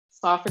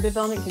software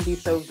development can be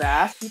so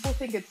vast. People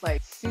think it's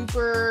like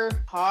super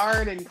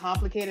hard and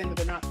complicated, but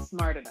they're not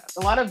smart enough.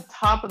 A lot of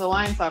top of the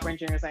line software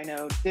engineers I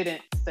know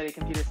didn't study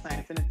computer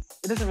science, and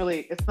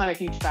it's not a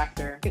huge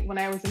factor. When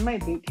I was in my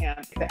boot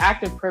camp, the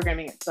act of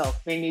programming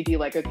itself made me be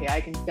like, okay,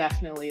 I can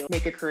definitely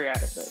make a career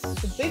out of this.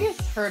 The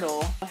biggest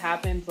hurdle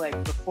happened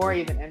like before I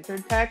even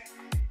entered tech.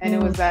 And it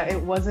was that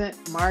it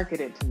wasn't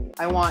marketed to me.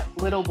 I want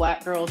little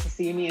black girls to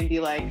see me and be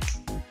like,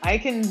 I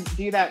can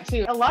do that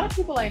too. A lot of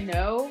people I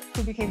know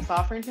who became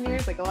software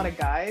engineers, like a lot of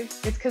guys,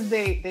 it's because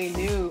they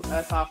knew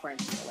a software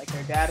engineer, like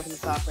their dad was a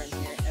software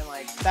engineer, and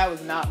like that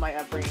was not my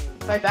upbringing.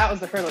 So that was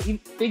the hurdle,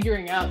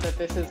 figuring out that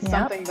this is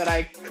something that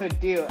I could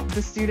do.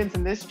 The students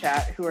in this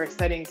chat who are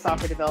studying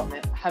software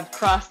development have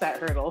crossed that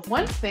hurdle.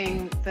 One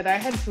thing that I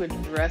had to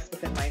address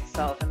within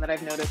myself, and that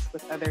I've noticed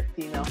with other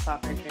female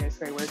software engineers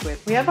who I work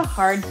with, we have a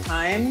hard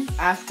time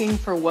asking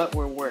for what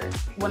we're worth.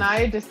 When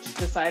I just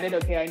decided,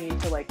 okay, I need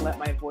to like let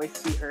my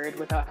voice be heard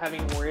without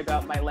having to worry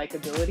about my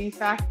likability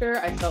factor,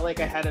 I felt like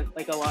I had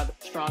a lot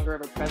stronger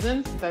of a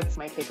presence. That's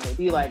my takeaway.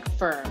 Be like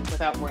firm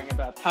without worrying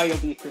about how you'll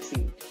be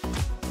perceived.